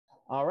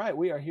All right,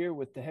 we are here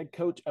with the head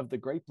coach of the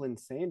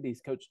Grapeland Sandies,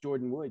 Coach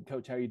Jordan Wood.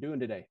 Coach, how are you doing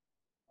today?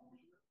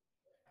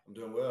 I'm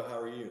doing well. How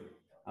are you?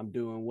 I'm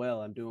doing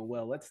well. I'm doing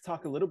well. Let's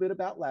talk a little bit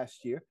about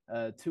last year.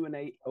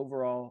 2-8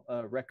 overall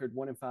record,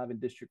 1-5 in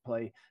district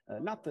play.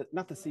 Not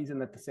the season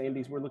that the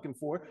Sandies were looking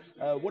for.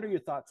 What are your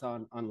thoughts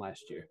on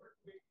last year?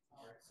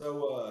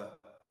 So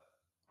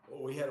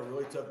we had a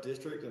really tough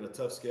district and a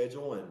tough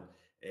schedule,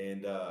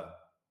 and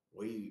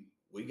we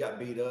got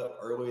beat up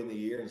early in the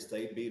year and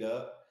stayed beat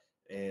up,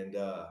 and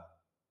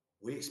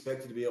we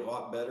expected to be a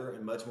lot better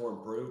and much more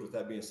improved. With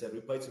that being said,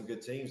 we played some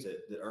good teams that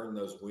earned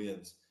those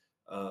wins,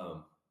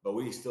 but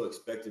we still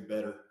expected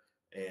better,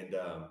 and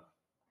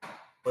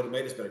but it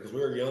made us better because we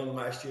were young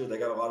last year. They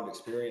got a lot of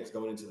experience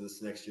going into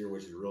this next year,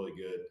 which is really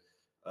good.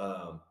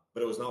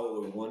 But it was not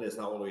what we wanted. It's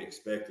not what we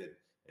expected,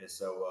 and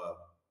so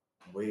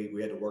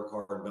we had to work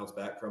hard and bounce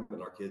back from it.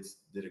 And our kids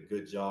did a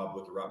good job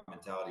with the right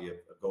mentality of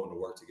going to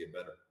work to get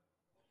better.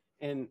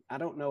 And I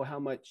don't know how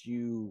much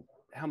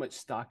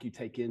stock you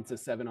take into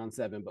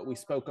 7-on-7, but we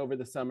spoke over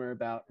the summer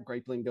about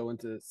Grapeland going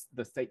to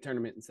the state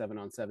tournament in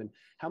 7-on-7.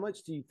 How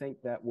much do you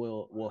think that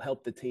will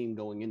help the team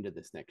going into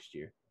this next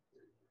year?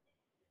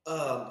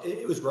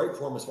 It was great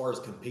for them as far as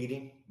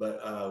competing,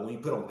 but when you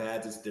put on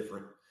pads, it's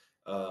different.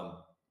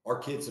 Our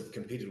kids have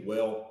competed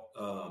well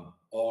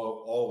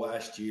all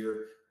last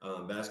year.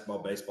 Basketball,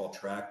 baseball,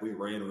 track. We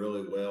ran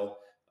really well,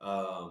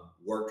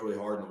 worked really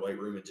hard in the weight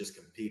room, and just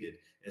competed.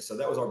 And so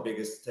that was our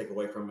biggest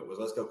takeaway from it was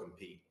let's go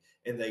compete.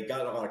 And they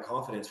got a lot of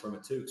confidence from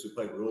it too because we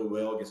played really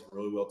well against some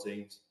really well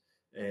teams,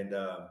 and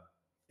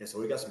so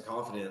we got some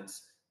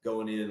confidence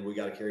going in. We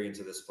got to carry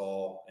into this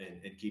fall and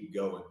keep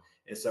going.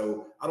 And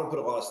so I don't put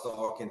a lot of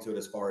stock into it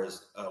as far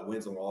as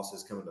wins and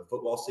losses coming to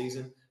football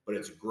season, but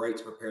it's great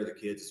to prepare the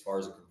kids as far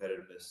as the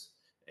competitiveness.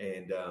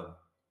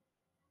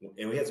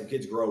 And we had some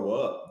kids grow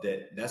up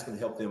that's going to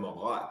help them a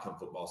lot come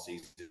football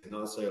season,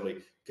 not necessarily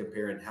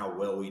comparing how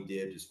well we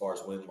did as far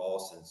as win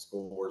loss and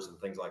scores and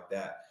things like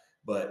that.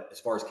 But as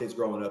far as kids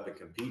growing up and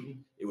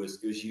competing, it was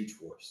huge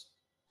for us.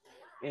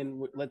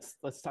 And let's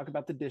talk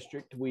about the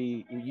district.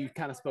 You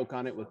kind of spoke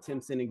on it with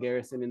Timpson and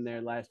Garrison in there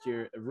last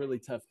year. A really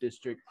tough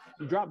district.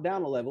 You dropped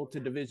down a level to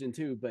Division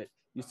II, but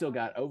you still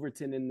got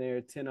Overton in there,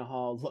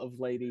 Tenaha,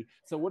 Lovelady.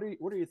 So what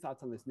are your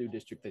thoughts on this new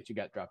district that you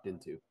got dropped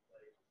into?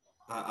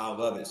 I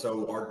love it.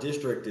 So our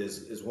district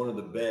is one of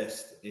the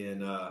best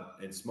in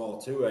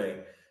small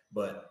 2A,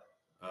 but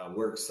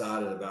we're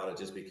excited about it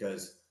just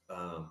because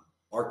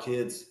our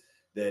kids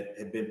that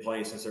have been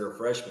playing since they were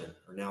freshmen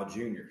are now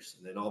juniors,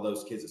 and then all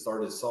those kids that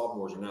started as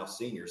sophomores are now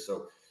seniors.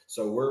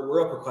 So we're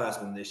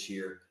upperclassmen this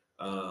year.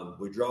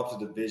 We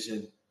dropped a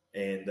division,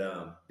 and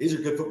these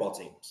are good football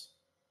teams.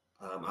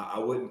 I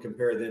wouldn't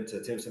compare them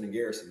to Timpson and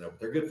Garrison, though. But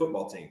they're good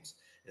football teams.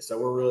 And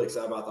so we're really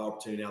excited about the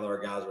opportunity now that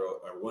our guys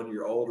are 1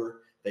 year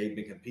older. They've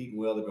been competing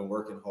well. They've been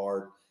working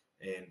hard.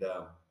 And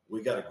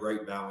we got a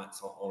great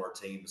balance on our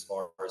team as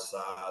far as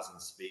size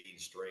and speed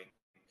and strength.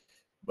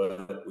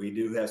 But we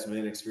do have some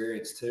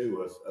inexperience,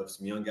 too, of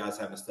some young guys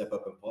having to step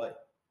up and play.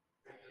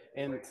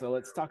 And so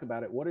let's talk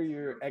about it. What are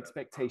your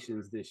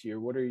expectations this year?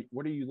 What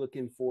are you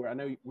looking for? I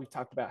know we've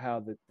talked about how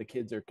the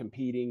kids are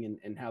competing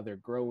and how they're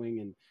growing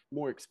and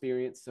more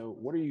experience. So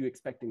what are you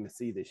expecting to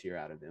see this year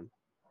out of them?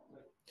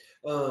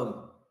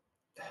 Um,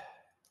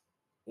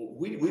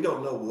 we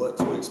don't know what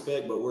to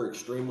expect, but we're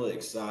extremely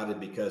excited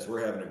because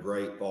we're having a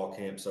great fall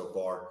camp so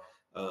far.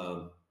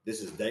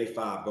 This is day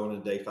 5, going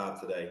into day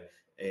 5 today,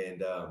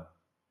 and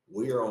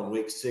we are on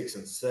week 6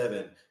 and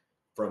 7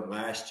 from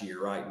last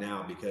year right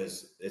now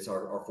because it's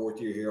our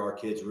 4th year here. Our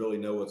kids really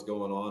know what's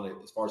going on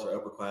as far as our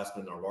upperclassmen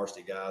and our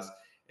varsity guys,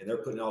 and they're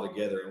putting it all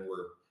together. And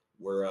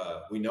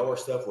we know our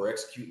stuff. We're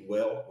executing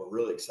well. We're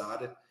really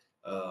excited.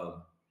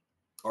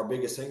 Our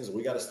biggest thing is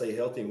we got to stay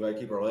healthy and we got to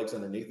keep our legs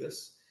underneath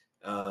us.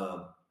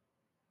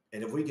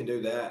 And if we can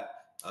do that,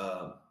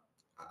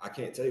 I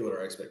can't tell you what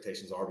our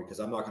expectations are because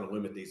I'm not going to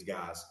limit these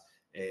guys.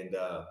 And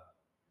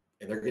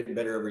they're getting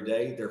better every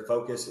day. Their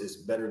focus is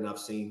better than I've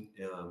seen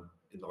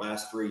in the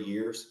last 3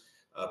 years.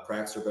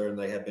 Practice are better than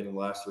they have been in the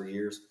last 3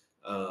 years.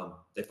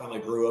 They finally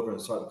grew up and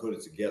started to put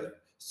it together.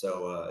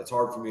 So it's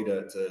hard for me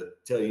to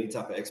tell you any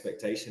type of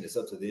expectation. It's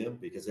up to them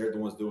because they're the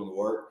ones doing the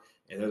work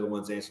and they're the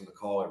ones answering the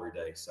call every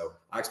day. So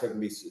I expect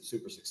them to be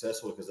super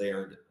successful because they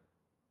earned it.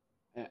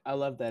 I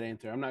love that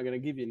answer. I'm not going to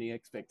give you any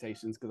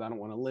expectations because I don't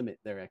want to limit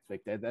their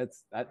expectations.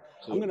 That's that.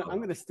 I'm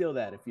gonna steal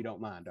that if you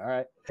don't mind. All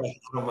right. I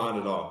don't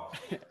mind at all.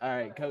 All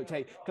right, Coach.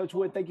 Hey, Coach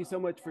Wood, thank you so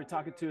much for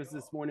talking to us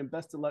this morning.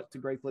 Best of luck to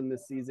Grapeland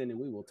this season, and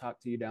we will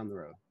talk to you down the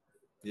road.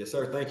 Yes,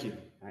 sir. Thank you.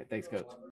 All right, thanks, Coach.